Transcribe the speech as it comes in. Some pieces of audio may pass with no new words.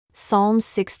Psalm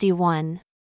 61.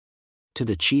 To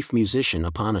the chief musician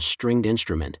upon a stringed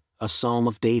instrument, a psalm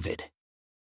of David.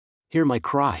 Hear my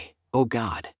cry, O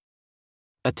God.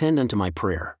 Attend unto my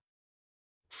prayer.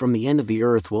 From the end of the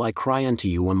earth will I cry unto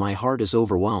you when my heart is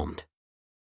overwhelmed.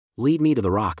 Lead me to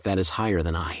the rock that is higher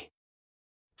than I.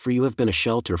 For you have been a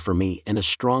shelter for me and a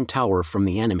strong tower from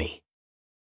the enemy.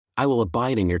 I will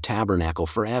abide in your tabernacle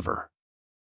forever.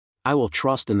 I will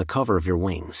trust in the cover of your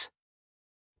wings.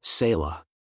 Selah.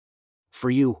 For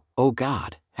you, O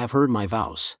God, have heard my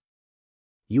vows.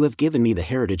 You have given me the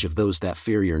heritage of those that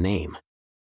fear your name.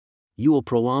 You will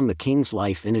prolong the king's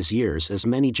life in his years as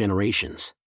many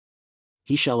generations.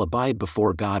 He shall abide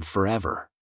before God forever.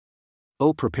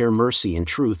 O prepare mercy and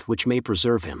truth which may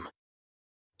preserve him.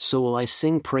 So will I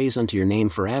sing praise unto your name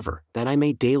forever, that I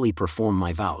may daily perform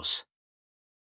my vows.